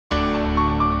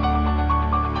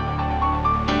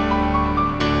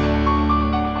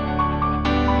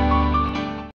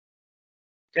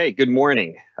Okay, good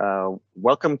morning.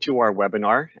 Welcome to our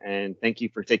webinar, and thank you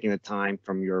for taking the time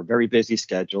from your very busy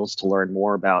schedules to learn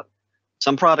more about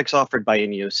some products offered by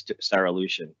INEOS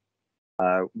Styrolution.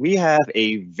 We have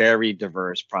a very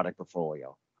diverse product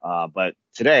portfolio, but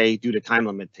today, due to time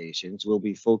limitations, we'll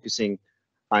be focusing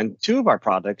on two of our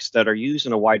products that are used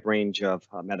in a wide range of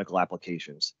medical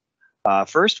applications.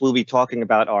 First, we'll be talking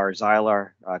about our Zylar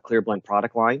Clear Blend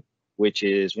product line, which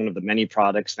is one of the many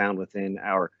products found within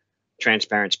our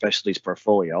transparent specialties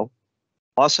portfolio.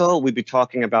 Also, we'll be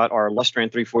talking about our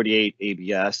Lustran 348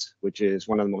 ABS, which is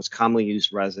one of the most commonly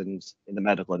used resins in the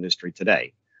medical industry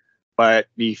today. But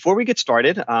before we get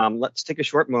started, let's take a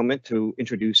short moment to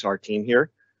introduce our team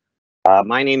here.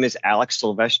 My name is Alex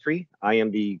Silvestri. I am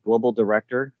the Global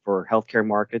Director for Healthcare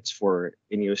Markets for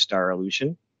INEOS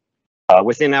Styrolution.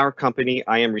 Within our company,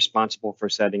 I am responsible for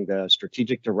setting the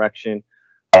strategic direction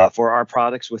for our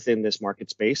products within this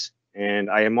market space. And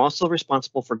I am also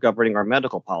responsible for governing our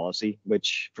medical policy,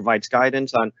 which provides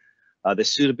guidance on the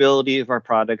suitability of our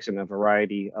products in a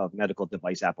variety of medical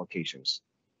device applications.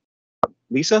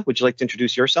 Lisa, would you like to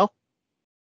introduce yourself?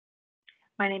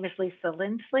 My name is Lisa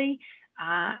Lindsley.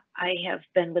 I have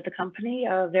been with the company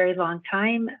a very long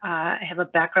time. I have a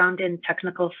background in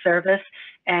technical service,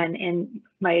 and in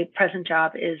my present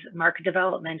job is market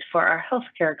development for our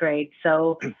healthcare grade.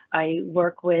 So I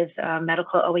work with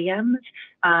medical OEMs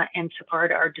and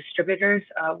support our distributors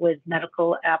with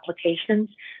medical applications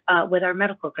with our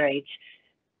medical grades.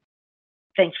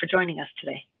 Thanks for joining us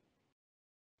today.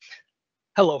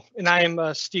 Hello, and I am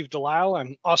Steve Delisle.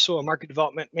 I'm also a market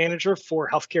development manager for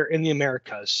healthcare in the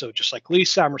Americas. So just like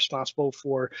Lisa, I'm responsible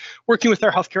for working with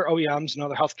our healthcare OEMs and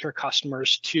other healthcare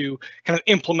customers to kind of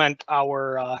implement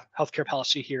our healthcare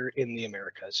policy here in the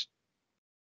Americas.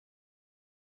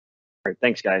 All right,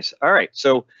 thanks, guys. All right,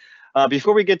 so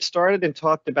before we get started and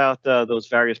talked about those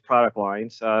various product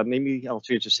lines, maybe I'll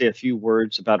just say a few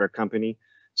words about our company.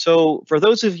 So for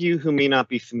those of you who may not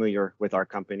be familiar with our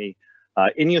company,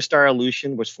 INEOS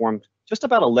Styrolution was formed just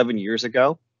about 11 years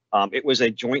ago. It was a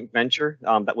joint venture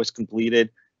that was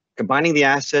completed, combining the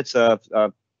assets of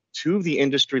two of the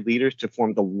industry leaders to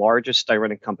form the largest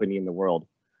styrenic company in the world.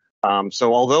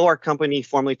 So although our company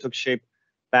formally took shape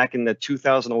back in the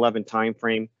 2011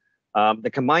 timeframe, the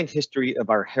combined history of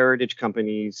our heritage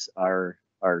companies, our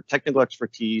technical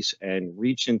expertise, and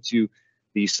reach into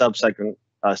the subsequent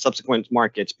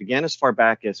markets began as far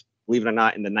back as, believe it or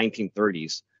not, in the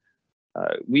 1930s.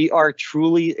 We are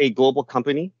truly a global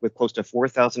company with close to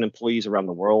 4,000 employees around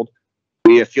the world.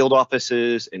 We have field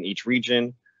offices in each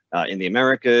region, in the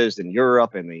Americas, in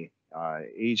Europe, in the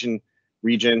Asian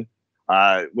region,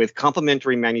 with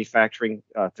complementary manufacturing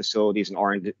facilities and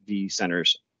R&D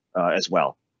centers as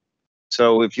well.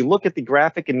 So if you look at the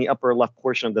graphic in the upper left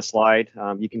portion of the slide,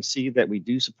 you can see that we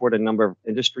do support a number of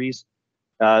industries.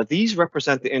 These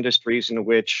represent the industries in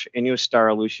which INEOS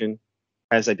Styrolution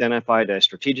has identified as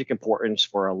strategic importance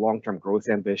for our long-term growth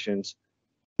ambitions.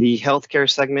 The healthcare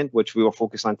segment, which we will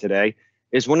focus on today,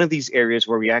 is one of these areas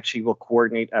where we actually will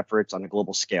coordinate efforts on a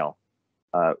global scale.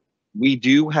 We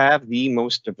do have the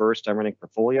most diverse styrenic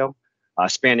portfolio,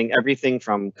 spanning everything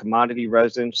from commodity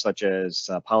resins such as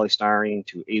polystyrene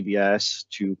to ABS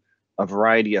to a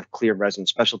variety of clear resin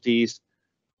specialties.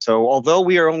 So although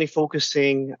we are only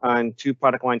focusing on two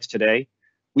product lines today,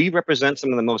 we represent some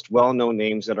of the most well-known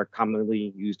names that are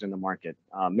commonly used in the market.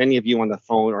 Many of you on the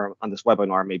phone or on this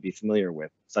webinar may be familiar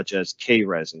with, such as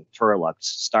K-Resin, Turlux,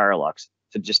 Styrelux,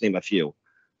 to just name a few.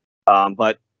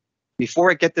 But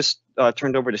before I get this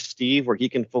turned over to Steve, where he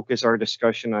can focus our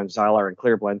discussion on Zylar and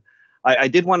Clear Blend, I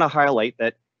did want to highlight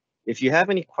that if you have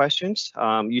any questions,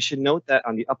 you should note that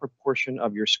on the upper portion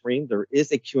of your screen, there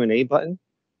is a Q&A button.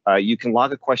 You can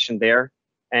log a question there,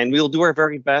 and we'll do our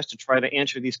very best to try to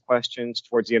answer these questions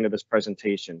towards the end of this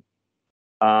presentation.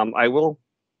 I will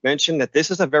mention that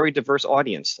this is a very diverse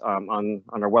audience on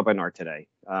our webinar today.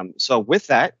 So with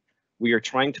that, we are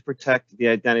trying to protect the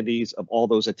identities of all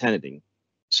those attending.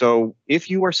 So if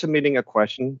you are submitting a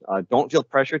question, don't feel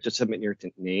pressured to submit your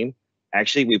name.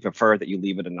 Actually, we prefer that you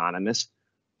leave it anonymous.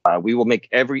 We will make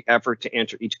every effort to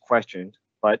answer each question,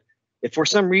 but if for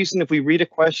some reason, if we read a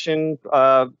question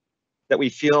that we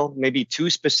feel may be too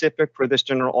specific for this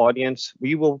general audience,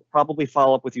 we will probably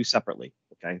follow up with you separately,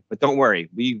 okay? But don't worry,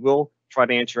 we will try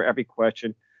to answer every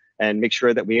question and make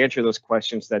sure that we answer those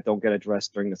questions that don't get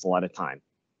addressed during this allotted time.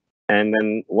 And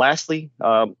then lastly,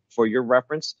 for your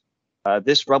reference,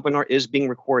 this webinar is being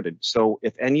recorded. So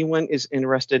if anyone is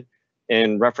interested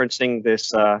in referencing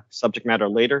this subject matter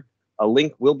later, a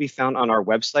link will be found on our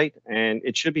website, and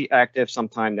it should be active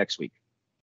sometime next week.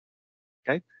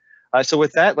 Okay. So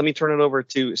with that, let me turn it over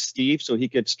to Steve so he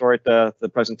could start the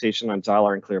presentation on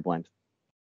Zylar and Clear Blend.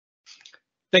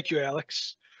 Thank you,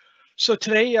 Alex. So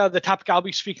today, the topic I'll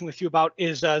be speaking with you about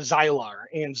is Zylar.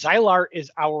 And Zylar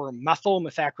is our methyl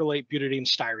methacrylate butadiene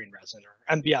styrene resin,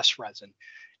 or MBS resin.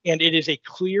 And it is a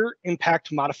clear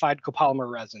impact modified copolymer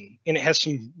resin. And it has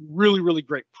some really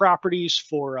great properties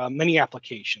for many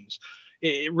applications.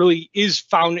 It really is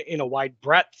found in a wide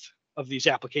breadth of these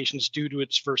applications due to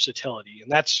its versatility.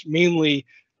 And that's mainly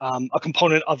a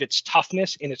component of its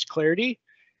toughness and its clarity.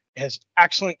 It has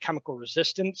excellent chemical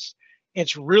resistance.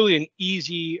 It's really an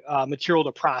easy material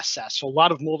to process. So a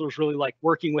lot of molders really like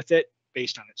working with it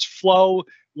based on its flow,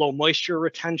 low moisture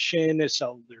retention.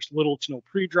 So there's little to no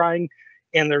pre-drying.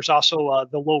 And there's also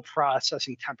the low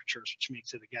processing temperatures, which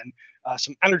makes it, again,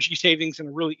 some energy savings and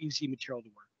a really easy material to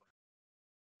work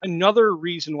with. Another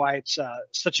reason why it's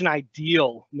such an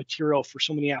ideal material for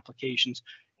so many applications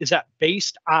is that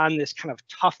based on this kind of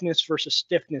toughness versus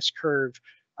stiffness curve,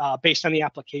 based on the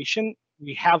application,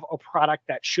 we have a product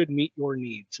that should meet your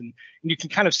needs. And you can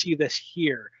kind of see this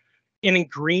here. And in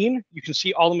green, you can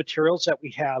see all the materials that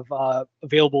we have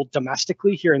available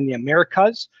domestically here in the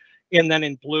Americas. And then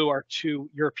in blue are 2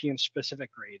 European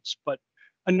specific grades. But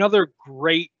another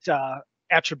great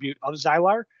attribute of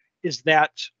Zylar is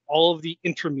that all of the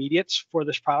intermediates for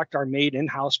this product are made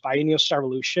in-house by INEOS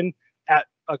Styrolution at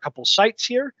a couple sites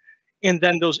here. And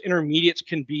then those intermediates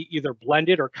can be either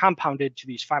blended or compounded to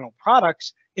these final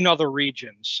products in other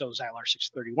regions. So Zylar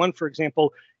 631, for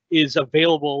example, is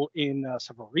available in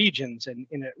several regions, and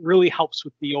it really helps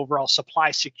with the overall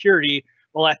supply security,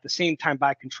 while at the same time,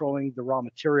 by controlling the raw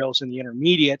materials and the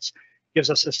intermediates, gives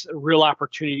us this real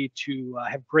opportunity to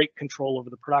have great control over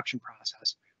the production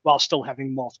process while still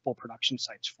having multiple production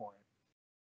sites for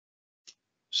it.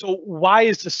 So why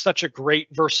is this such a great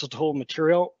versatile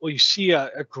material? Well, you see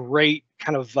a great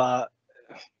kind of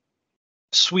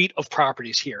suite of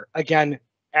properties here. Again,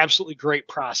 absolutely great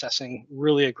processing,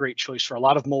 really a great choice for a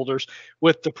lot of molders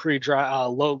with the pre-dry,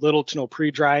 little to no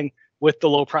pre-drying, with the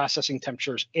low processing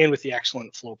temperatures, and with the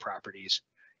excellent flow properties.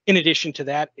 In addition to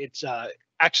that, it's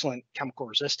excellent chemical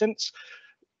resistance,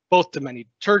 both to many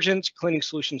detergents, cleaning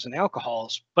solutions, and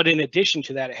alcohols. But in addition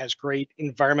to that, it has great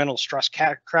environmental stress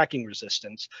cracking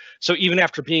resistance. So even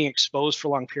after being exposed for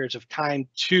long periods of time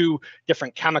to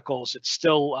different chemicals, it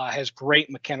still has great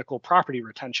mechanical property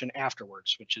retention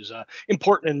afterwards, which is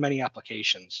important in many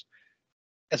applications.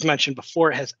 As mentioned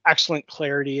before, it has excellent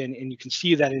clarity, and you can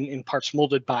see that in parts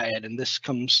molded by it. And this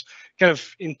comes kind of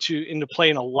into play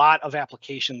in a lot of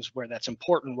applications where that's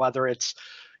important, whether it's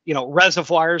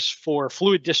reservoirs for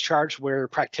fluid discharge, where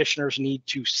practitioners need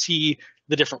to see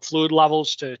the different fluid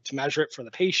levels to measure it for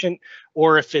the patient,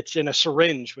 or if it's in a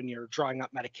syringe when you're drawing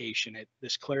up medication.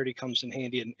 This clarity comes in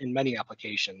handy in many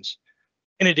applications.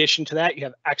 In addition to that, you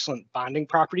have excellent bonding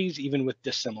properties, even with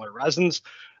dissimilar resins,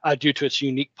 due to its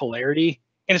unique polarity.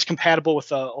 And it's compatible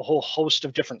with a whole host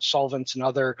of different solvents and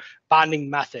other bonding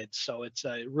methods. So it's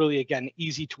really, again,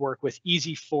 easy to work with,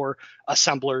 easy for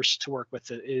assemblers to work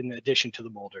with in addition to the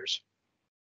molders.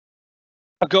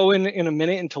 I'll go in a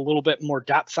minute into a little bit more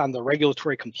depth on the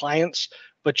regulatory compliance,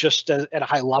 but just at a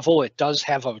high level, it does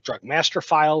have a drug master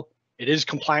file. It is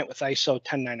compliant with ISO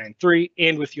 10993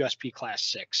 and with USP Class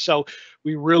 6. So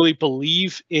we really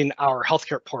believe in our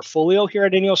healthcare portfolio here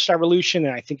at INEOS Styrolution,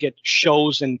 and I think it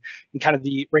shows in kind of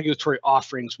the regulatory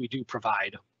offerings we do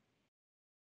provide.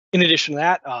 In addition to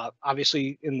that,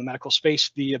 obviously in the medical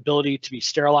space, the ability to be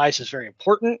sterilized is very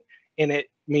important, and it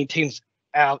maintains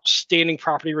outstanding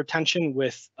property retention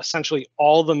with essentially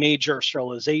all the major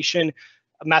sterilization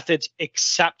methods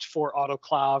except for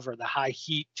autoclave or the high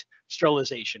heat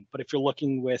sterilization. But if you're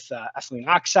looking with ethylene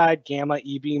oxide, gamma,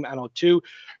 E-beam, NO2,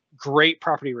 great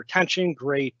property retention,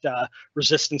 great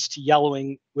resistance to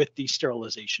yellowing with these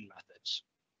sterilization methods.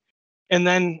 And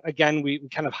then again, we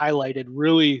kind of highlighted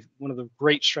really one of the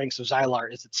great strengths of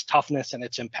Zylar is its toughness and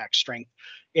its impact strength,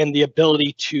 and the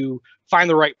ability to find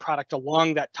the right product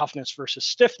along that toughness versus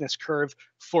stiffness curve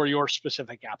for your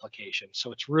specific application.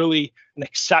 So it's really an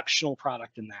exceptional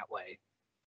product in that way.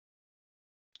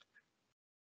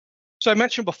 So I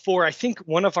mentioned before, I think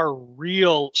one of our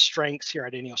real strengths here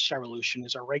at INEOS Styrolution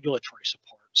is our regulatory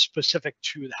support specific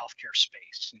to the healthcare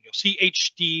space. And you'll see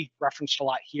HD referenced a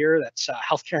lot here. That's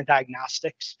healthcare and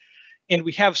diagnostics. And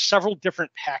we have several different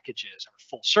packages: our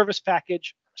full service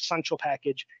package, our essential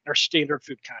package, and our standard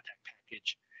food contact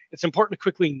package. It's important to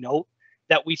quickly note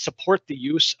that we support the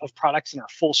use of products in our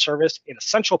full service and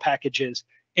essential packages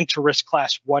into risk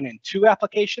class 1 and 2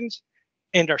 applications,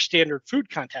 and our standard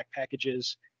food contact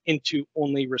packages into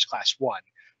only risk class 1.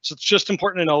 So it's just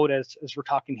important to note as we're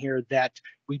talking here that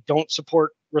we don't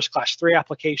support risk class 3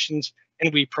 applications,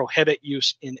 and we prohibit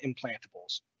use in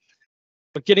implantables.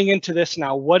 But getting into this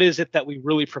now, what is it that we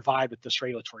really provide with this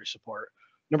regulatory support?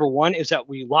 Number one is that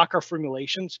we lock our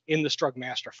formulations in this drug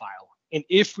master file. And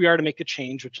if we are to make a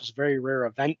change, which is a very rare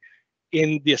event,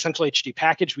 in the Essential HD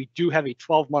package, we do have a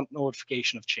 12-month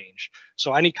notification of change.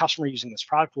 So any customer using this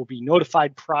product will be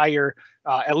notified prior,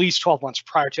 at least 12 months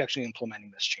prior to actually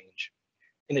implementing this change.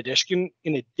 In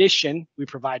addition, we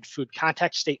provide food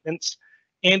contact statements,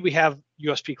 and we have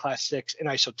USP Class 6 and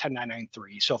ISO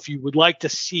 10993. So if you would like to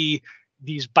see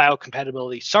these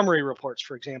biocompatibility summary reports,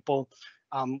 for example,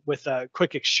 with a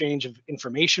quick exchange of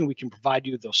information, we can provide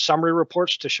you those summary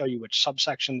reports to show you which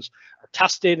subsections are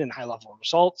tested and high-level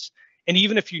results. And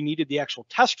even if you needed the actual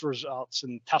test results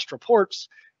and test reports,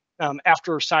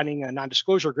 after signing a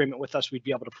non-disclosure agreement with us, we'd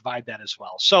be able to provide that as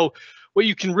well. So what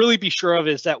you can really be sure of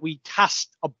is that we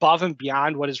test above and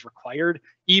beyond what is required,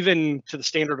 even to the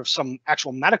standard of some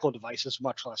actual medical devices,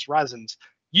 much less resins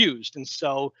used. And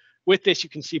so with this, you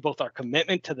can see both our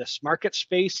commitment to this market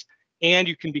space, and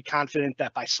you can be confident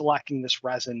that by selecting this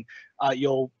resin,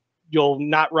 you'll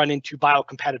not run into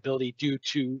biocompatibility due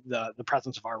to the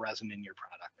presence of our resin in your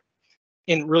product.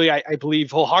 And really, I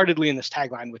believe wholeheartedly in this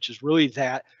tagline, which is really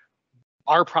that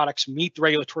our products meet the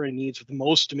regulatory needs of the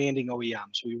most demanding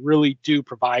OEMs. We really do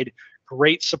provide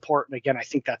great support. And again, I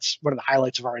think that's one of the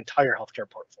highlights of our entire healthcare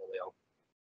portfolio.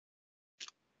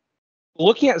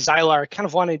 Looking at Zylar, I kind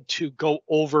of wanted to go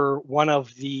over one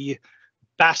of the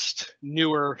best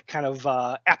newer kind of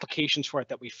applications for it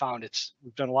that we found.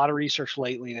 We've done a lot of research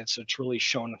lately, and it's really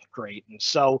shown great. And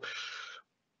so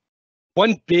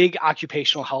one big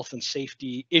occupational health and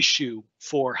safety issue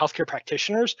for healthcare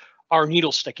practitioners are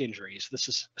needle stick injuries. This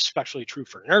is especially true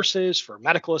for nurses, for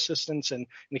medical assistants, and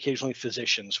occasionally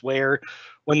physicians, where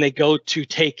when they go to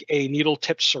take a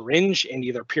needle-tipped syringe and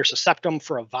either pierce a septum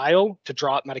for a vial to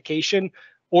draw out medication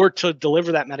or to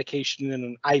deliver that medication in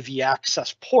an IV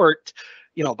access port,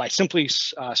 by simply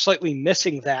slightly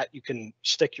missing that, you can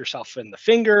stick yourself in the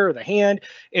finger or the hand,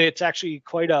 and it's actually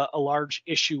quite a large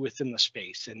issue within the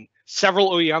space. And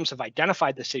several OEMs have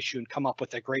identified this issue and come up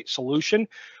with a great solution,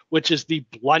 which is the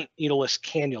blunt needleless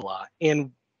cannula.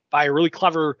 And by a really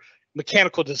clever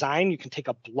mechanical design, you can take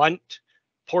a blunt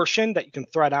portion that you can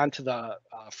thread onto the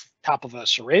top of a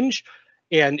syringe,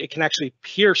 and it can actually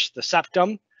pierce the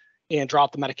septum and draw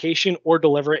out the medication or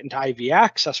deliver it into IV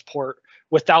access port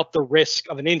without the risk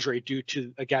of an injury due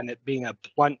to, again, it being a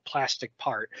blunt plastic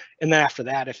part. And then after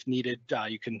that, if needed,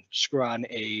 you can screw on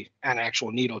an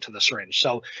actual needle to the syringe.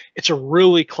 So it's a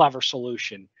really clever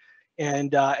solution.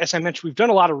 And as I mentioned, we've done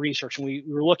a lot of research, and we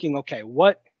were looking, okay,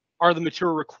 what are the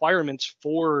material requirements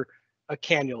for a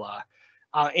cannula?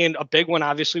 And a big one,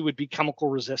 obviously, would be chemical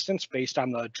resistance based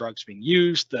on the drugs being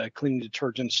used, the cleaning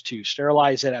detergents to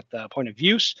sterilize it at the point of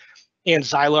use. And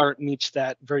Zylar meets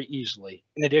that very easily.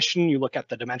 In addition, you look at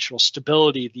the dimensional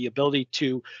stability, the ability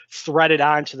to thread it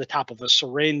onto the top of a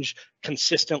syringe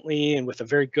consistently and with a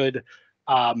very good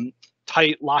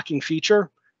tight locking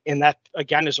feature. And that,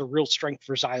 again, is a real strength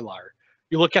for Zylar.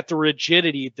 You look at the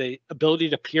rigidity, the ability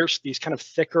to pierce these kind of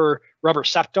thicker rubber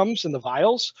septums in the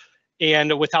vials,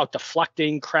 and without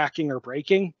deflecting, cracking, or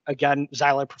breaking. Again,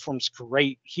 Zylar performs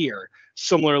great here,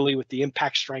 similarly with the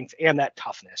impact strength and that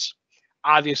toughness.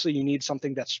 Obviously, you need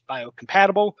something that's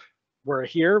biocompatible. We're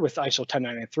here with ISO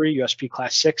 10993, USP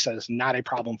Class 6. That is not a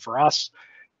problem for us.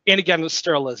 And again, with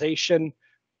sterilization,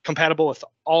 compatible with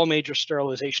all major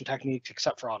sterilization techniques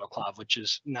except for autoclave, which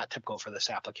is not typical for this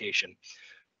application.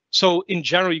 So in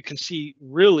general, you can see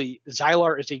really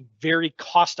Zylar is a very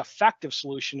cost-effective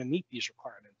solution to meet these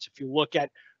requirements. If you look at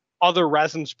other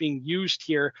resins being used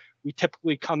here, we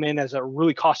typically come in as a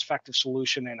really cost-effective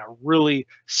solution and a really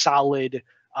solid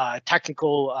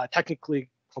technically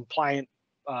compliant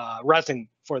resin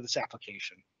for this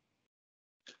application.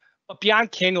 But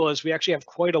beyond cannulas, we actually have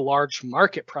quite a large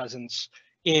market presence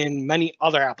in many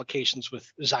other applications with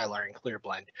Zylar and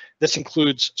ClearBlend. This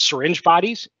includes syringe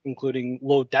bodies, including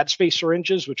low dead space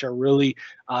syringes, which are really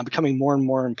becoming more and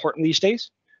more important these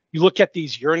days. You look at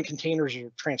these urine containers or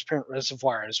transparent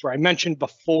reservoirs, where I mentioned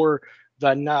before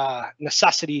the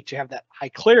necessity to have that high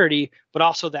clarity, but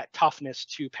also that toughness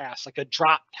to pass like a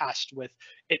drop test with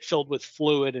it filled with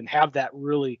fluid and have that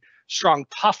really strong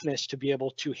toughness to be able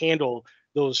to handle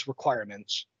those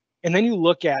requirements. And then you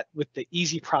look at with the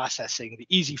easy processing, the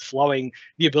easy flowing,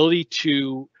 the ability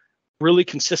to really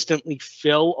consistently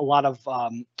fill a lot of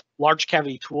large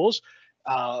cavity tools,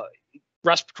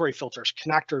 respiratory filters,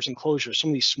 connectors, enclosures, some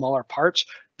of these smaller parts,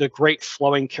 the great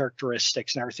flowing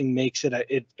characteristics and everything makes it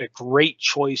a great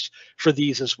choice for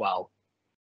these as well.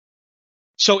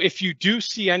 So if you do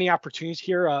see any opportunities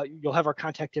here, you'll have our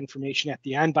contact information at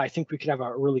the end, but I think we could have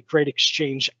a really great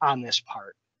exchange on this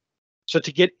part. So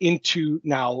to get into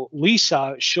now,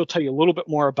 Lisa, she'll tell you a little bit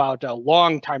more about a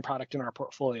long-time product in our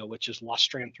portfolio, which is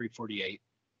Lustran 348.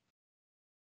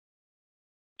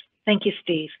 Thank you,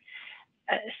 Steve.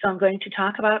 So I'm going to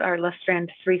talk about our Lustran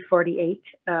 348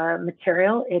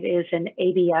 material. It is an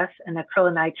ABS, an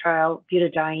acrylonitrile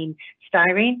butadiene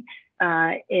styrene.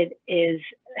 It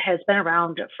has been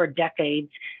around for decades.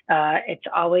 It's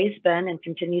always been and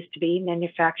continues to be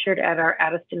manufactured at our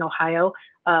Addison, Ohio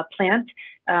plant,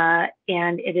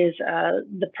 and it is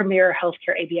the premier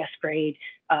healthcare ABS grade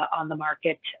on the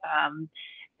market.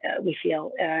 We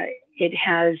feel it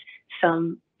has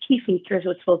some key features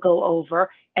which we'll go over,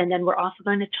 and then we're also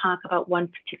going to talk about one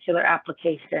particular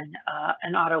application,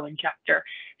 an auto injector.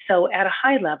 So at a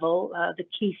high level, the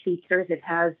key features, it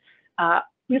has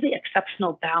really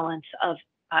exceptional balance of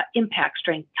impact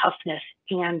strength, toughness,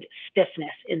 and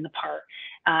stiffness in the part.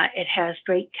 It has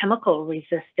great chemical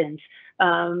resistance,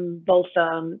 both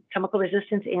chemical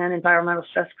resistance and environmental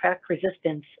stress crack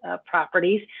resistance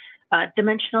properties,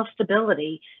 dimensional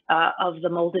stability of the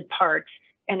molded parts,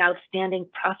 and outstanding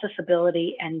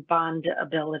processability and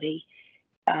bondability.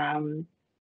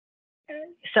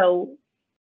 So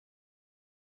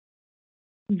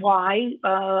why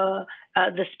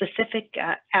the specific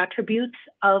attributes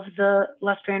of the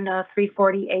Lustran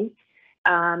 348?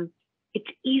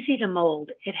 It's easy to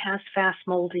mold. It has fast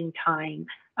molding time.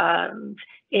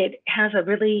 It has a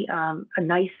really a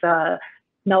nice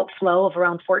melt flow of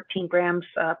around 14 grams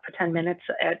per 10 minutes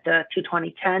at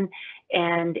 220-10,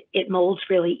 and it molds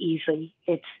really easily.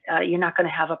 It's you're not going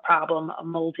to have a problem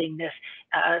molding this,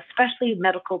 especially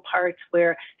medical parts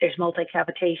where there's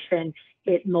multi-cavitation.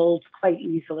 It molds quite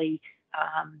easily,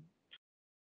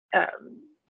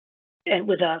 and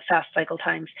with fast cycle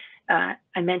times. I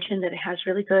mentioned that it has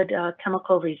really good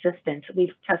chemical resistance.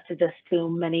 We've tested this to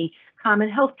many common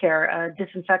healthcare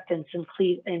disinfectants and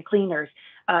cleaners,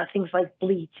 things like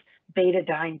bleach,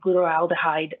 betadine,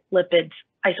 glutaraldehyde, lipids,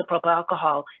 isopropyl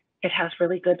alcohol. It has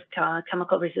really good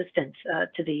chemical resistance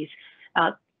to these.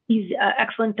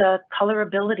 Excellent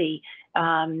colorability.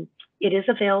 It is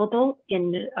available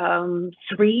in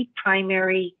 3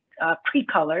 primary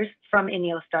pre-colors from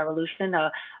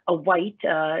Ineo-Styrolution, a white,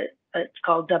 it's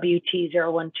called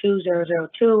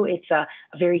WT012002. It's a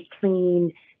very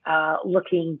clean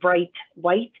looking bright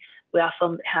white. We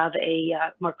also have a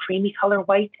more creamy color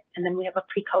white, and then we have a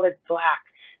pre-colored black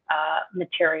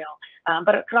material.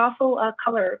 But it could also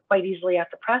color quite easily at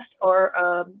the press or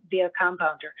via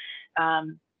compounder.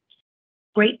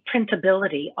 Great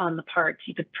printability on the parts.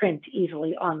 You could print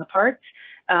easily on the parts.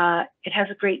 It has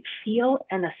a great feel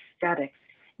and aesthetics,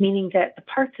 meaning that the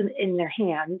parts in their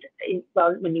hand,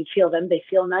 well, when you feel them, they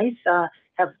feel nice,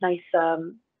 have nice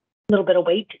little bit of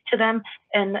weight to them,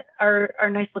 and are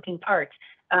nice looking parts.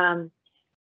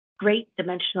 Great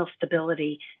dimensional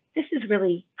stability. This is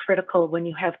really critical when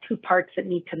you have 2 parts that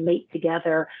need to mate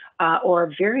together, or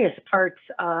various parts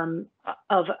of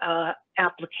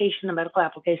application, a medical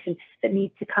application that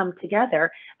need to come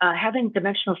together. Having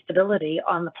dimensional stability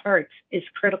on the parts is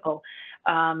critical.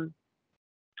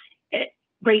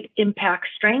 Great impact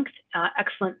strength,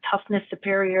 excellent toughness,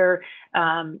 superior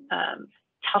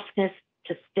toughness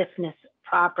to stiffness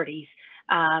properties.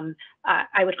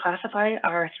 I would classify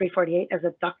our 348 as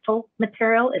a ductile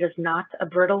material. It is not a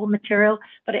brittle material,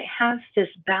 but it has this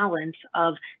balance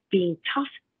of being tough,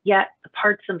 yet the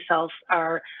parts themselves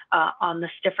are on the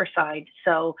stiffer side.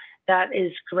 So that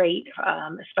is great,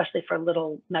 especially for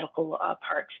little medical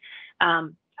parts.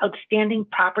 Outstanding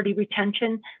property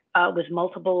retention with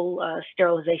multiple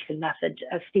sterilization methods.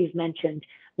 As Steve mentioned,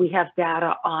 we have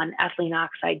data on ethylene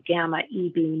oxide, gamma,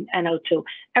 E-beam, NO2,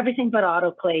 everything but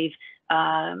autoclave.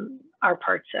 Our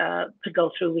parts could go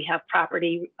through. We have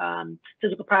property,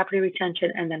 physical property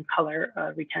retention, and then color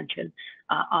retention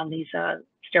on these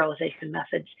sterilization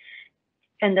methods.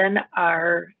 And then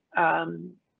our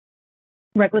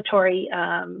regulatory,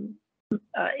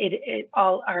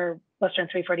 all our Lustran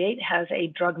 348 has a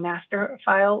drug master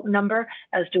file number,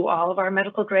 as do all of our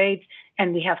medical grades,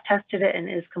 and we have tested it and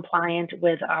is compliant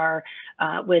with our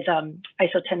ISO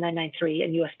 10993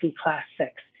 and USP Class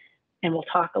 6. And we'll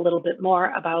talk a little bit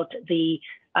more about the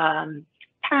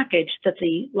package that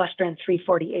the Lustran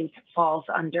 348 falls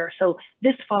under. So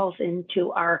this falls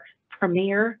into our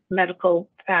premier medical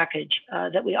package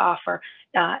that we offer.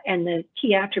 And the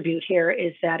key attribute here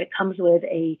is that it comes with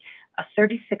a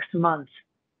 36-month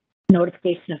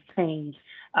notification of change.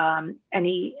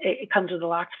 It comes with a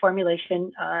locked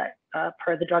formulation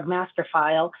per the drug master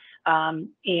file,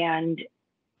 and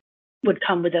would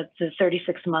come with the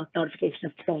 36-month notification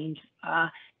of change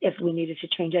if we needed to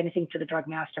change anything to the drug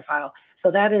master file.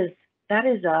 So that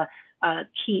is a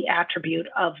key attribute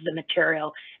of the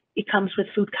material. It comes with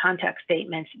food contact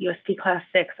statements, USP Class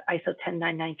 6, ISO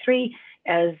 10993,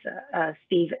 as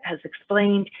Steve has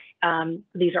explained.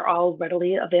 These are all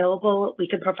readily available. We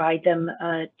can provide them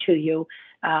to you.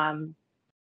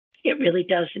 It really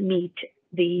does meet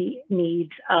the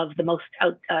needs of the most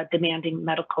demanding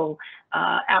medical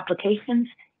applications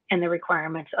and the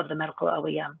requirements of the medical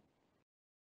OEM.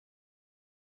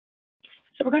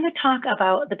 So we're going to talk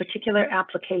about the particular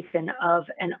application of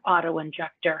an auto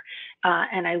injector.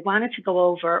 And I wanted to go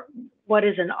over what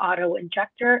is an auto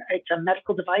injector. It's a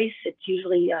medical device. It's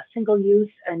usually single use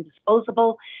and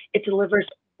disposable. It delivers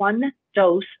one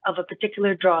dose of a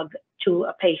particular drug to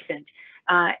a patient.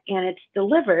 And it's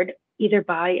delivered either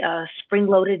by a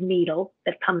spring-loaded needle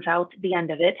that comes out the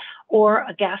end of it, or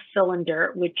a gas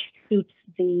cylinder which shoots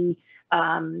the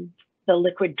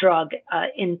liquid drug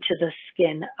into the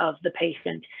skin of the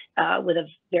patient with a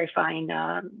very fine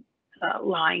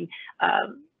line.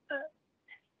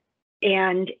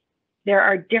 And there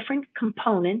are different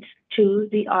components to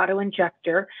the auto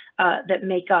injector that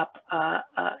make up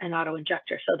an auto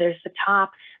injector. So there's the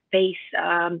top base,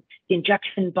 the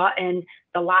injection button,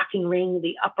 the locking ring,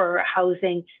 the upper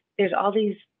housing. There's all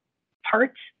these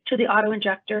parts to the auto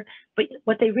injector, but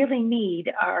what they really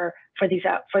need are for these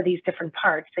different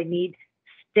parts, they need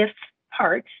stiff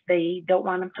parts. They don't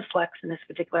want them to flex in this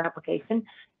particular application.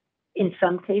 In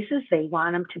some cases, they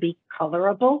want them to be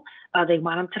colorable. They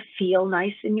want them to feel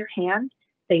nice in your hand.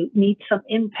 They need some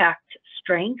impact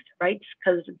strength, right?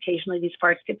 Because occasionally these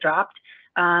parts get dropped.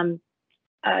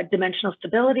 Dimensional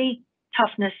stability,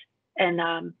 toughness,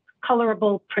 and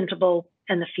colorable, printable,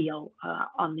 and the feel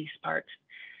on these parts.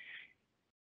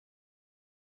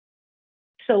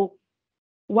 So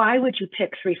why would you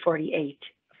pick 348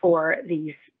 for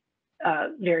these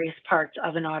various parts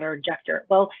of an auto injector?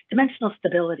 Well, dimensional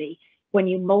stability. When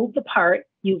you mold the part,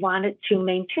 you want it to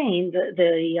maintain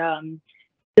the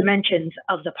dimensions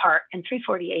of the part, and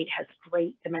 348 has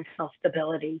great dimensional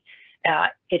stability.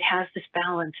 It has this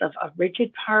balance of a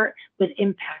rigid part with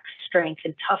impact strength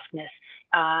and toughness.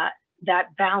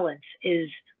 That balance is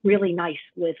really nice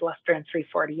with Lustran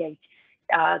 348.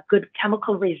 Good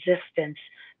chemical resistance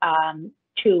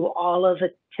to all of the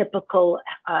typical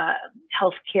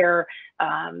healthcare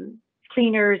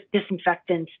cleaners,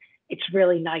 disinfectants. It's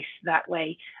really nice that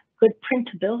way. Good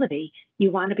printability.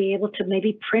 You want to be able to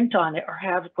maybe print on it or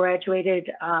have graduated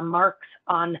marks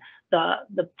on the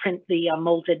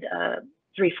molded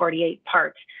 348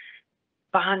 parts.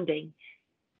 Bonding.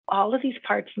 All of these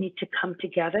parts need to come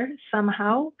together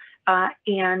somehow,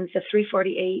 and the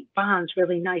 348 bonds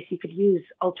really nice. You could use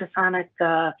ultrasonic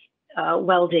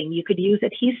welding. You could use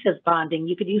adhesive bonding.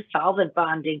 You could use solvent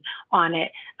bonding on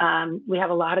it. We have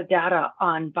a lot of data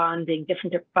on bonding,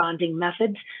 different bonding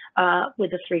methods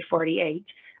with the 348.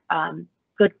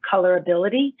 Good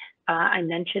colorability. I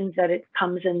mentioned that it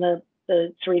comes in the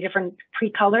 3 different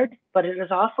pre-colored, but it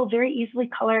is also very easily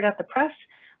colored at the press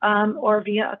or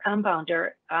via a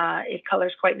compounder. It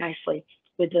colors quite nicely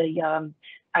with the,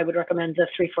 I would recommend the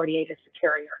 348 as the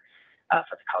carrier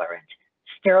for the colorant.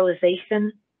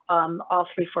 Sterilization. All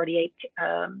 348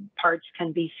 parts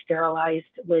can be sterilized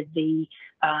with the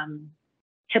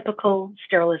typical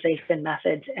sterilization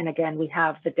methods. And again, we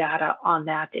have the data on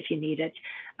that if you need it.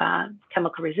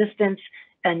 Chemical resistance,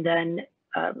 and then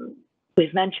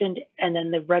we've mentioned, and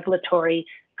then the regulatory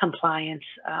compliance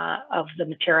of the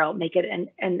material make it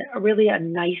and really a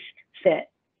nice fit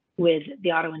with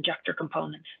the auto injector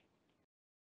components.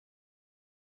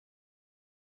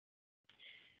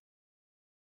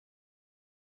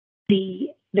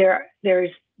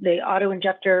 There's the auto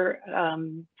injector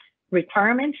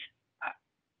requirements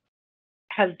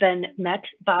have been met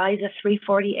by the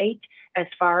 348 as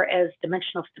far as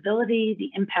dimensional stability,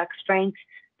 the impact strength,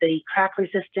 the crack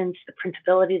resistance, the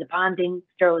printability, the bonding,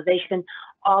 sterilization.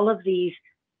 All of these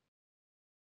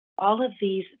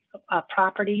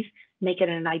properties make it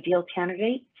an ideal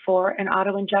candidate for an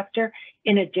auto injector.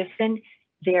 In addition,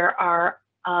 there are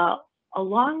a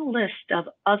long list of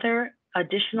other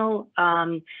additional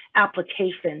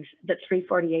applications that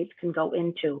 348 can go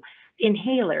into.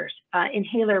 Inhalers,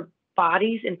 inhaler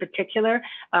bodies in particular,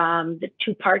 the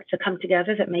 2 parts that come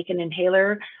together that make an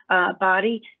inhaler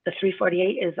body, the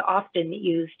 348 is often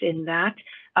used in that.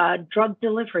 Drug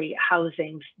delivery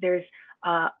housings, there's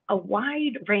a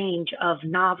wide range of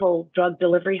novel drug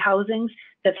delivery housings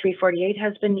that 348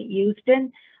 has been used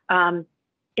in.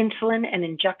 Insulin and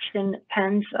injection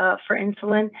pens for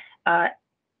insulin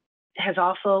has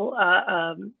also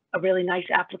a really nice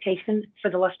application for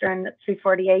the Lustran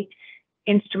 348,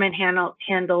 instrument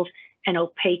handles, and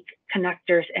opaque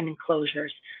connectors and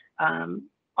enclosures.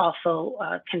 Also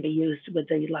can be used with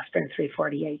the Lustran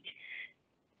 348.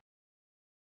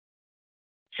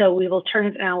 So we will turn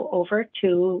it now over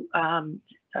to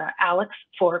Alex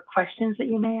for questions that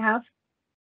you may have.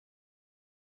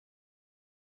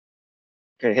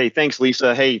 Okay, hey, thanks,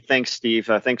 Lisa. Hey, thanks, Steve.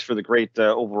 Thanks for the great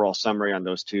overall summary on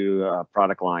those two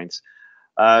product lines.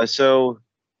 So,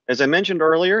 as I mentioned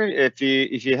earlier, if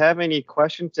you have any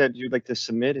questions that you'd like to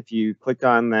submit, if you click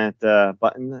on that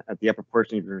button at the upper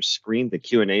portion of your screen, the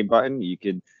Q&A button, you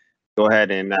could go ahead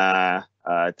and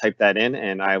type that in,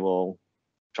 and I will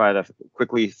try to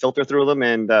quickly filter through them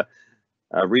and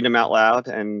read them out loud,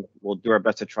 and we'll do our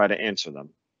best to try to answer them.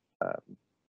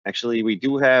 Actually, we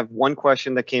do have one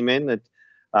question that came in that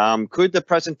could the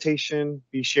presentation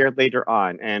be shared later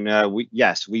on? And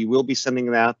yes, we will be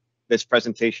sending this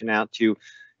presentation out to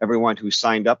everyone who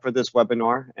signed up for this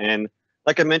webinar. And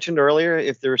like I mentioned earlier,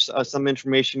 if there's some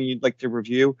information you'd like to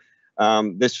review,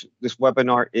 this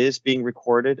webinar is being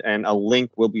recorded, and a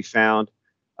link will be found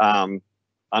on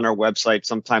our website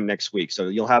sometime next week. So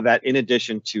you'll have that in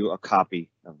addition to a copy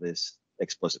of this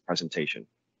explicit presentation.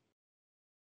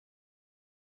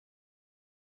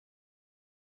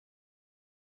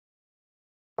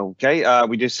 Okay,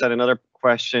 we just had another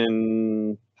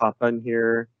question pop in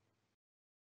here.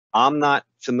 I'm not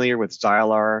familiar with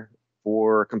Zylar.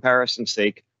 For comparison's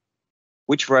sake,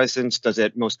 which resins does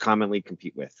it most commonly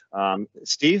compete with?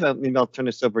 Steve, maybe I'll turn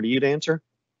this over to you to answer.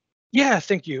 Yeah,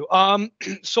 thank you.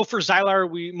 So for Zylar,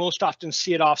 we most often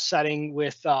see it offsetting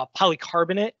with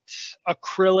polycarbonate,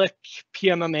 acrylic,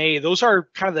 PMMA. Those are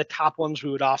kind of the top ones we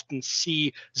would often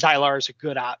see Zylar as a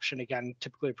good option. Again,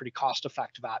 typically a pretty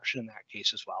cost-effective option in that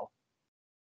case as well.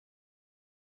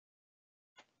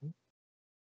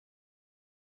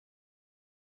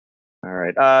 All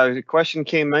right, the question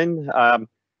came in.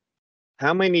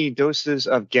 How many doses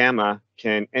of gamma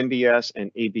can NBS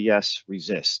and ABS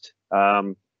resist?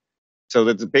 So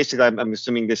that's basically, I'm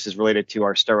assuming this is related to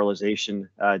our sterilization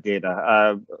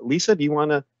data. Lisa, do you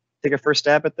want to take a first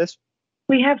stab at this?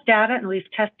 We have data, and we've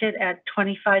tested at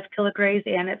 25 kilograys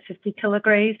and at 50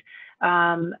 kilograys.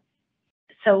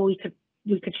 So we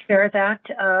could share that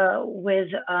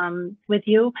with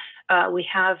you. We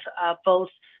have both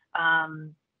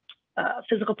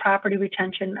physical property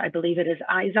retention, I believe it is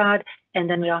IZOD, and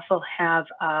then we also have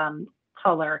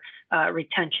color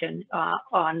retention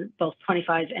on both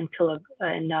 25 and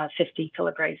 50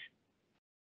 kilograys.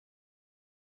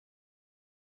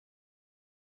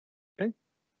 Okay.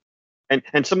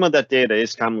 And some of that data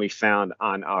is commonly found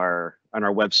on our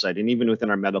website and even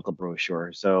within our medical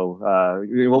brochure. So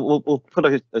we'll put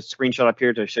a screenshot up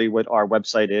here to show you what our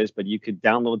website is, but you could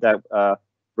download that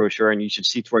brochure and you should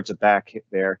see towards the back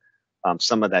there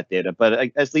some of that data.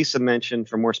 But as Lisa mentioned,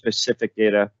 for more specific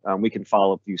data, we can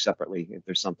follow up with you separately if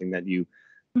there's something that you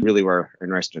really were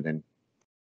interested in.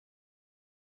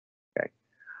 Okay.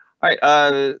 All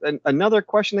right. Another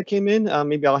question that came in,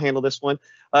 maybe I'll handle this one.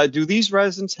 Do these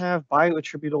resins have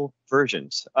bioattributable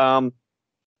versions?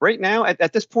 Right now,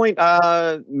 at this point,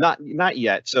 not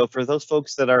yet. So for those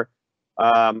folks that are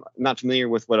not familiar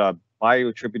with what a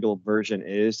bioattributable version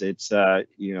is, it's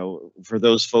for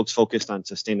those folks focused on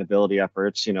sustainability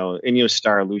efforts,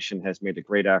 Styrolution has made a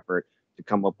great effort to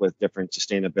come up with different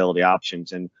sustainability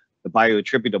options, and the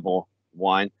bioattributable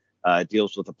one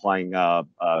deals with applying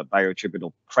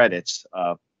bioattributable credits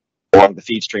along the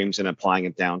feed streams and applying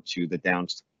it down to the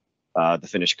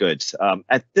finished goods.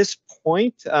 At this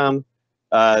point, the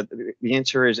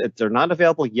answer is that they're not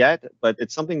available yet, but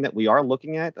it's something that we are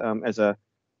looking at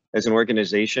as an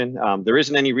organization. There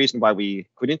isn't any reason why we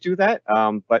couldn't do that,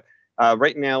 but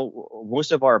right now,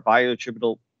 most of our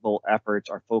bioattributable efforts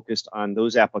are focused on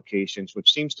those applications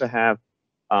which seems to have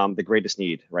the greatest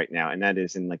need right now, and that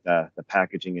is in like the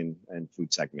packaging and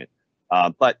food segment.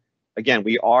 But again,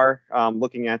 we are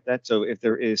looking at that. So if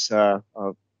there is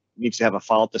needs to have a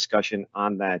follow-up discussion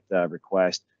on that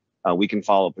request, we can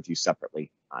follow up with you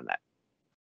separately on that.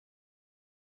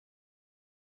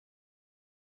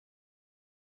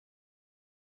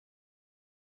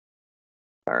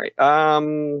 All right.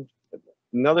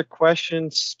 Another question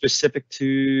specific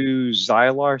to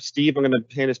Zylar. Steve, I'm going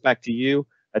to hand this back to you.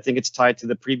 I think it's tied to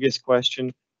the previous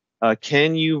question.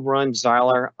 Can you run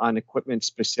Zylar on equipment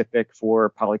specific for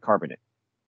polycarbonate?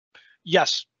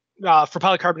 Yes. For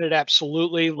polycarbonate,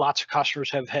 absolutely. Lots of customers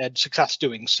have had success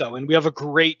doing so. And we have a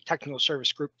great technical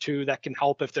service group, too, that can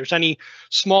help if there's any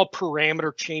small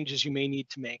parameter changes you may need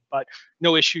to make. But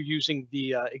no issue using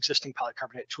the existing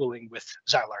polycarbonate tooling with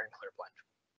Zylar and ClearBlend.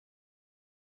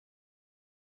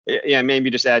 Yeah,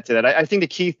 maybe just add to that. I think the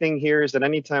key thing here is that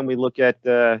anytime we look at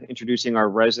introducing our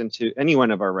resin to any one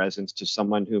of our resins to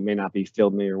someone who may not be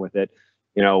familiar with it,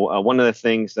 one of the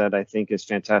things that I think is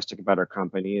fantastic about our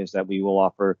company is that we will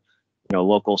offer,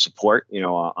 local support,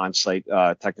 on-site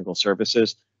technical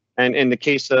services. And in the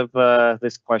case of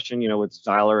this question, with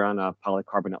Zylar on a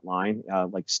polycarbonate line,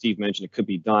 like Steve mentioned, it could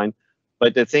be done.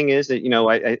 But the thing is that,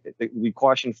 we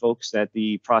caution folks that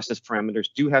the process parameters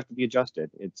do have to be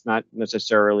adjusted. It's not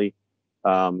necessarily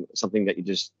something that you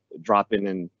just drop in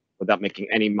and without making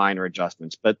any minor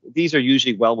adjustments. But these are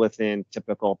usually well within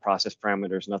typical process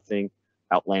parameters, nothing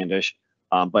outlandish.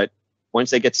 But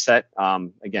once they get set,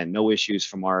 again, no issues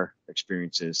from our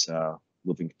experiences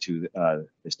moving to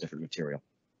this different material.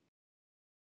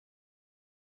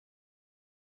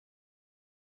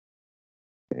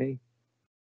 Okay.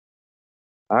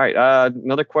 All right,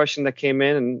 another question that came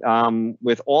in,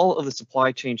 with all of the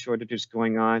supply chain shortages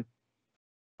going on,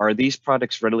 are these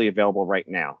products readily available right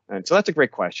now? And so that's a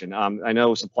great question. I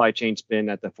know supply chain's been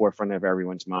at the forefront of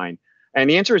everyone's mind. And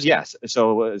the answer is yes.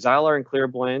 So Zylar and Clear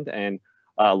Blend and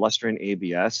Lustran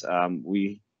ABS,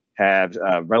 we have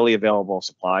readily available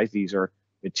supplies. These are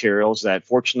materials that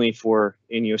fortunately for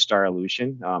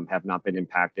Styrolution have not been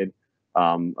impacted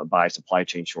by supply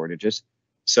chain shortages.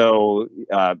 So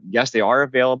yes, they are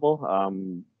available.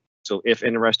 So if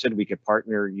interested, we could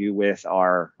partner you with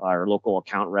our local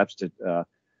account reps to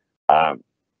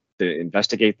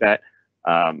investigate that.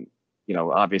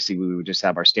 Obviously we would just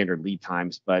have our standard lead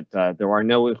times, but there are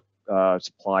no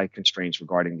supply constraints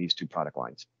regarding these two product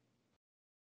lines.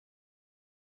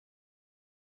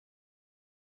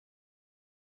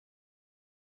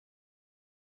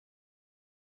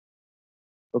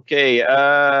 Okay,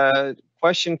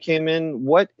 question came in.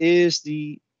 What is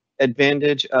the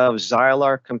advantage of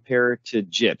Zylar compared to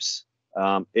gyps?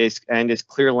 Is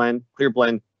Clear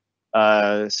Blend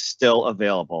still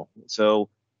available? So,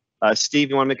 Steve,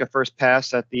 you want to make a first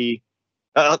pass at the?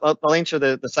 I'll answer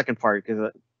the second part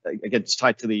because again, it's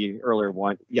tied to the earlier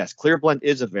one. Yes, Clear Blend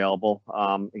is available.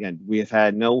 Again, we have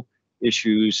had no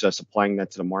issues supplying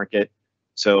that to the market.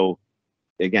 So,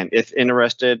 again, if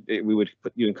interested, we would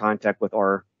put you in contact with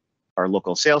our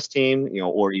local sales team,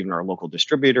 or even our local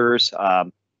distributors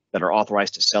that are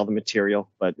authorized to sell the material.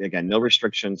 But again, no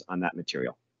restrictions on that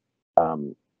material.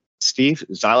 Steve,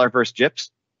 Zylar versus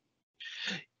gyps?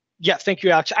 Yeah, thank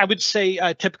you, Alex. I would say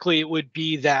typically it would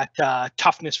be that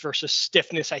toughness versus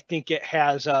stiffness. I think it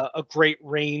has a great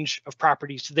range of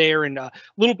properties there and a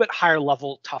little bit higher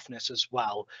level toughness as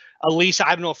well. Lisa,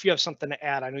 I don't know if you have something to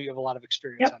add. I know you have a lot of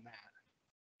experience on that.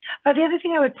 The other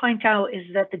thing I would point out is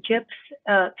that the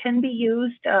gyps can be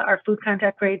used, our food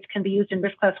contact grades can be used in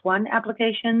risk class 1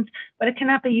 applications, but it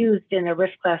cannot be used in a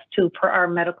risk class 2 per our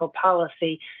medical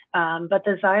policy. But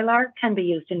the Zylar can be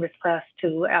used in risk class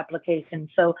 2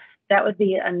 applications. So that would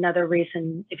be another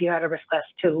reason if you had a risk class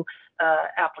 2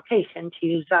 application to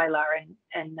use Zylar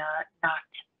and not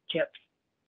gyps.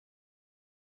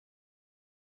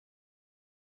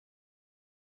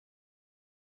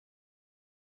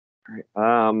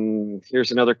 All right.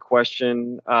 Here's another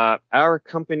question. Our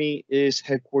company is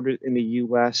headquartered in the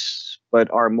U.S.,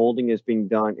 but our molding is being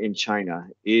done in China.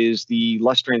 Is the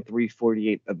Lustran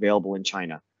 348 available in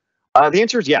China? The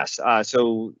answer is yes.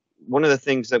 So one of the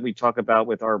things that we talk about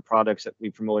with our products that we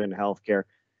promote in healthcare,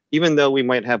 even though we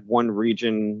might have one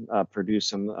region produce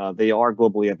them, they are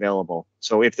globally available.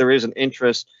 So if there is an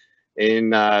interest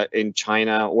in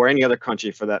China or any other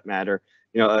country for that matter,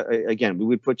 again, we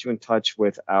would put you in touch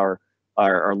with our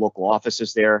local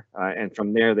offices there, and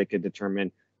from there they could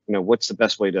determine, what's the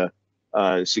best way to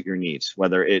suit your needs,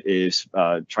 whether it is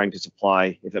trying to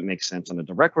supply, if it makes sense, on a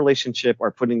direct relationship, or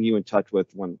putting you in touch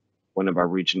with one of our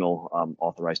regional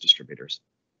authorized distributors.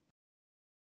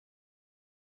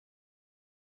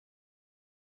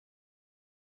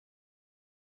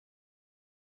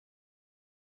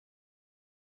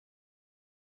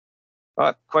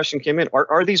 Question came in.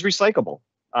 Are these recyclable?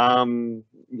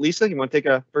 Lisa, you want to take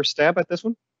a first stab at this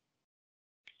one?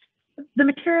 The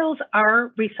materials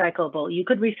are recyclable. You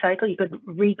could recycle, you could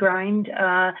regrind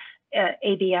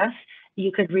ABS,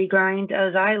 you could regrind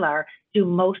Zylar. Do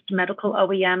most medical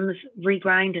OEMs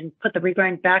regrind and put the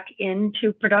regrind back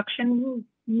into production?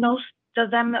 Most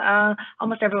of them,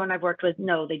 almost everyone I've worked with,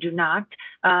 no, they do not.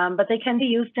 But they can be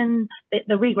used the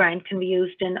regrind can be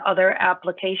used in other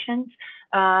applications.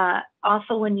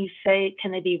 Also, when you say,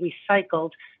 can they be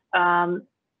recycled,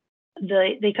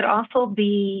 they could also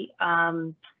be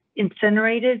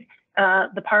incinerated,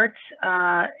 the parts,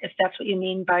 if that's what you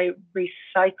mean by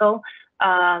recycle.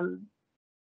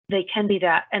 They can be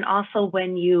that. And also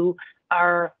when you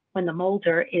are when the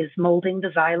molder is molding the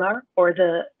Zylar or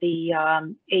the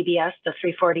ABS, the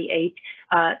 348,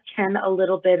 can a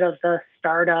little bit of the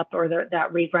startup or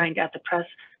that regrind at the press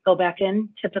go back in?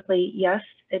 Typically, yes,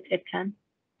 it can,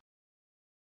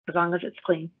 as long as it's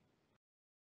clean.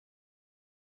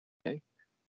 Okay.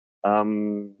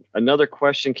 Another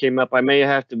question came up. We may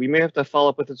have to follow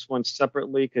up with this one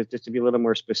separately, because just to be a little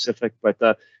more specific, but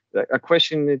a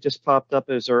question that just popped up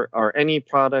is, are any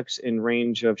products in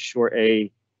range of short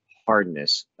A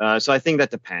hardness? So I think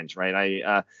that depends,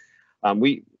 right?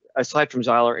 We, aside from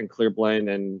Zylar and Clear Blend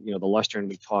and the Lustran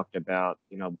we talked about,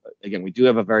 again, we do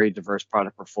have a very diverse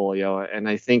product portfolio, and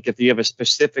I think if you have a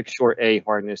specific short A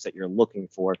hardness that you're looking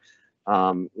for,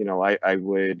 I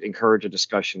would encourage a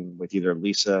discussion with either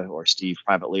Lisa or Steve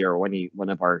privately, or one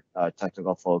of our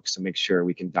technical folks, to make sure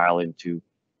we can dial into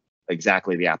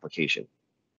exactly the application.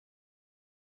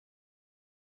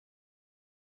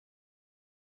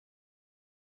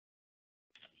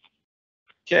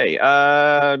 Okay,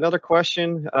 another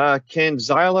question. Can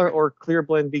Zylar or Clear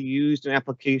Blend be used in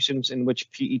applications in which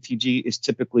PETG is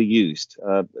typically used?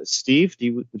 Steve,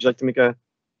 would you like to make a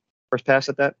first pass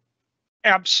at that?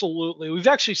 Absolutely. We've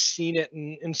actually seen it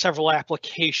in several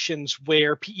applications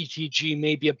where PETG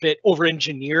may be a bit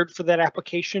over-engineered for that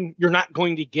application. You're not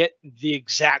going to get the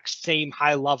exact same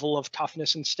high level of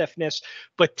toughness and stiffness,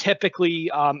 but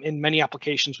typically in many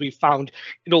applications we've found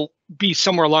it'll be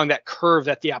somewhere along that curve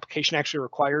that the application actually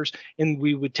requires, and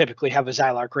we would typically have a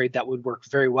Zylar grade that would work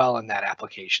very well in that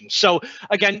application. So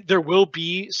again, there will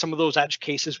be some of those edge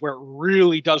cases where it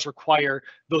really does require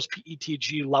those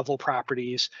PETG level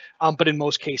properties, but in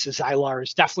most cases, Zylar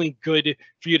is definitely good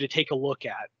for you to take a look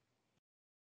at.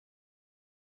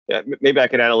 Yeah, maybe I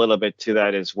could add a little bit to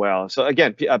that as well. So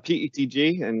again,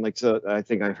 PETG, and I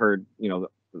think I heard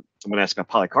someone ask about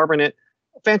polycarbonate.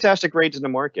 Fantastic grades in the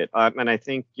market, and I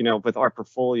think with our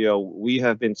portfolio, we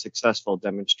have been successful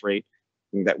demonstrating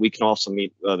that we can also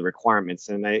meet the requirements.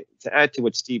 And to add to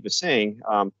what Steve was saying,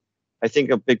 I think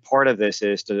a big part of this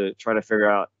is to try to figure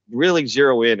out, really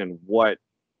zero in on what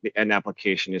the end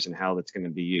application is and how that's going to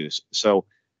be used. So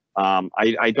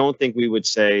I don't think we would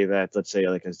say that, let's say,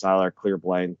 like a Zylar Clear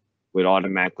Blend would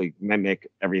automatically mimic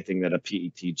everything that a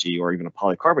PETG or even a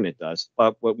polycarbonate does.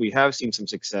 But what we have seen some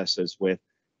successes with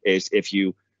is, if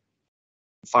you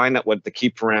find out what the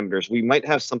key parameters, we might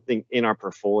have something in our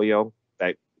portfolio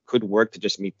that could work to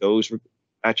just meet those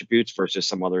attributes versus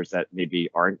some others that maybe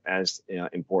aren't as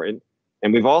important.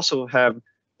 And we've also have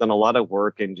done a lot of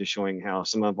work in just showing how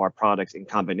some of our products in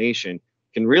combination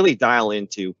can really dial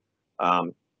into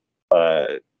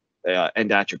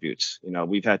end attributes.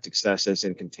 We've had successes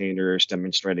in containers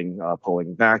demonstrating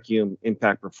pulling vacuum,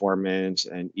 impact performance,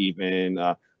 and even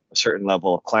a certain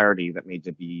level of clarity that made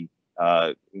to be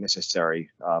necessary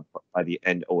by the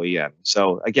end OEM.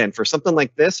 So again, for something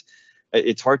like this,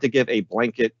 it's hard to give a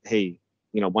blanket, hey,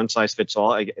 one size fits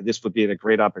all. This would be a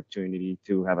great opportunity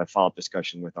to have a follow-up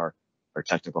discussion with our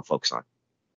technical folks on.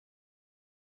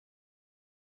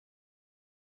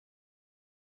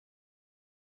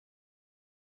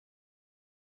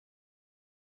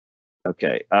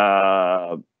 Okay,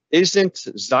 isn't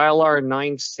Zylar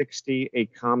 960 a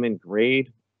common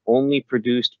grade, only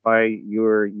produced by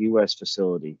your U.S.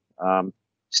 facility?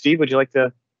 Steve, would you like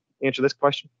to answer this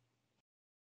question?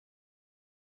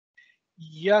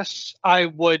 Yes, I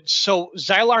would. So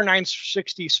Zylar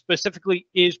 960 specifically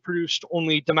is produced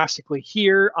only domestically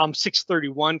here.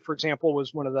 631, for example,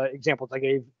 was one of the examples I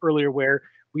gave earlier, where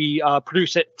we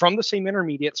produce it from the same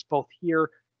intermediates, both here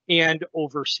and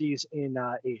overseas in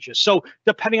Asia. So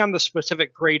depending on the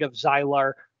specific grade of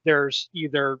Zylar, there's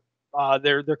either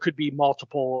there could be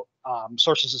multiple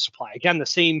sources of supply. Again, the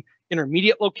same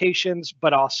intermediate locations,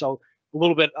 but also a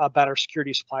little bit better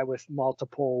security supply with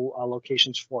multiple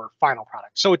locations for final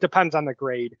products. So it depends on the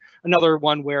grade. Another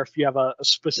one where if you have a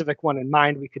specific one in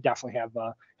mind, we could definitely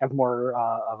have more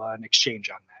of an exchange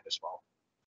on that as well.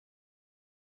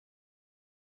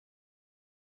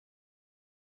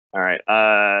 All right.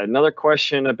 Another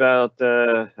question about,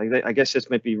 I guess this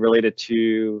might be related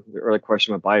to the earlier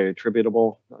question about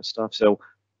bioattributable stuff. So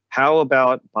how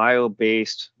about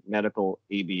bio-based medical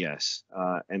ABS?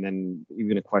 And then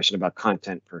even a question about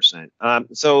content percent.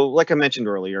 So like I mentioned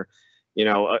earlier,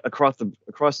 across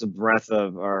the breadth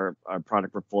of our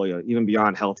product portfolio, even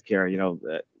beyond healthcare,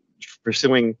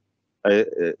 pursuing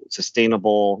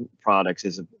sustainable products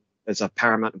is of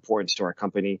paramount importance to our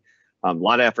company. A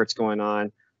lot of efforts going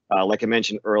on. Like I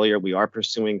mentioned earlier, we are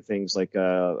pursuing things like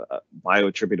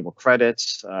bioattributable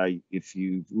credits. If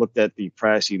you looked at the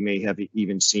press, you may have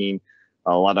even seen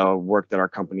a lot of work that our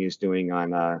company is doing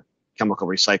on chemical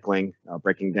recycling,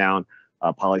 breaking down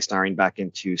polystyrene back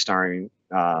into styrene,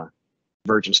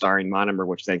 virgin styrene monomer,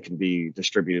 which then can be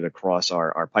distributed across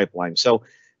our pipeline. So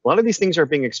a lot of these things are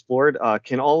being explored.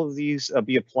 Can all of these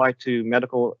be applied to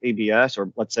medical ABS,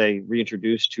 or let's say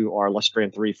reintroduced to our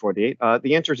Lustran 348?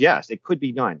 The answer is yes, it could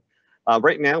be done.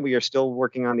 Right now, we are still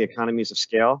working on the economies of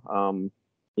scale.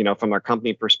 From our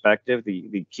company perspective,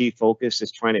 the key focus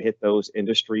is trying to hit those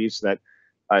industries that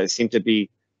seem to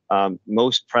be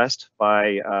most pressed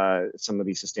by some of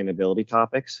these sustainability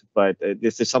topics. But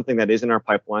this is something that is in our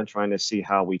pipeline, trying to see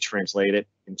how we translate it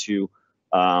into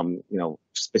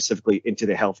specifically into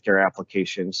the healthcare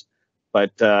applications.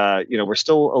 But we're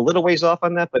still a little ways off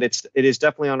on that, but it is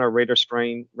definitely on our radar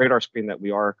screen that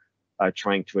we are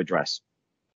trying to address.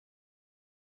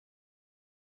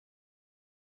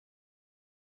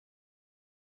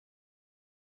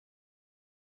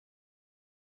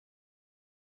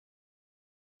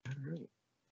 All right.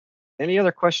 Any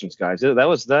other questions, guys? That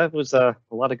was a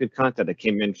lot of good content that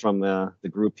came in from the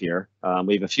group here.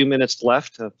 We have a few minutes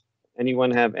left.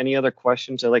 Anyone have any other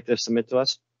questions they'd like to submit to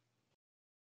us?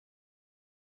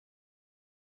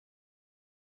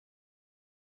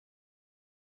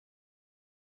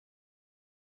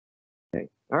 Okay.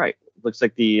 All right. Looks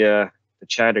like the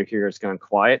chatter here has gone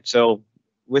quiet. So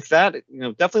with that,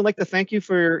 definitely like to thank you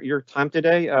for your time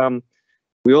today.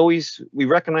 We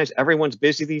recognize everyone's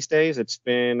busy these days. It's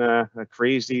been a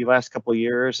crazy last couple of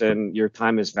years, and your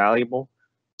time is valuable.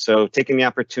 So taking the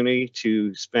opportunity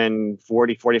to spend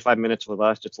 45 minutes with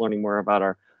us, just learning more about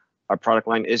our product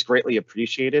line is greatly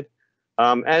appreciated.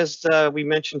 As we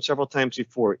mentioned several times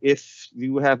before, if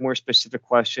you have more specific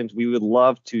questions, we would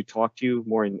love to talk to you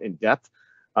more in depth.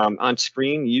 On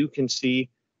screen, you can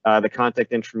see the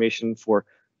contact information for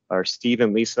our Steve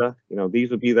and Lisa.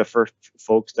 These would be the first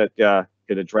folks that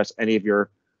could address any of your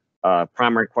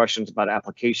primary questions about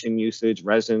application usage,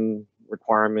 resin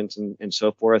requirements, and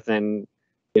so forth. And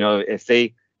if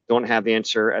they don't have the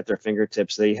answer at their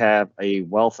fingertips, they have a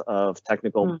wealth of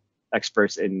technical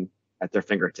experts at their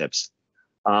fingertips.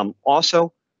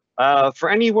 Also, for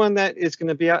anyone that is going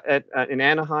to be out in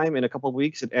Anaheim in a couple of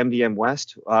weeks at MDM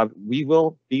West, we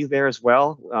will be there as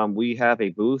well. We have a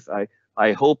booth.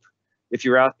 I hope if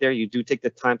you're out there, you do take the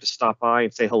time to stop by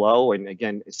and say hello, and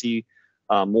again, see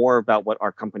more about what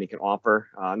our company can offer,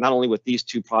 not only with these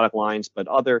two product lines, but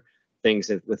other things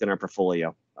within our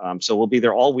portfolio. So we'll be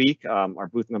there all week. Our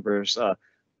booth number is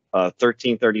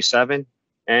 1337.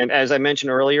 And as I mentioned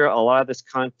earlier, a lot of this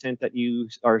content that you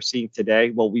are seeing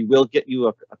today, well, we will get you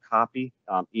a copy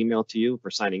emailed to you for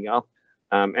signing up.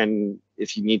 And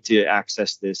if you need to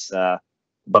access this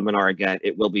webinar again,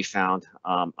 it will be found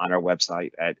on our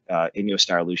website at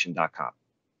inyostylution.com.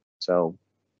 So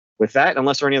with that,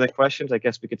 unless there are any other questions, I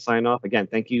guess we could sign off. Again,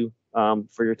 thank you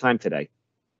for your time today.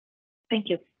 Thank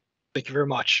you. Thank you very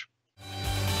much.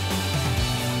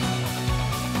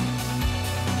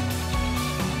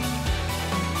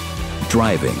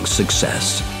 Driving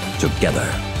success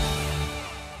together.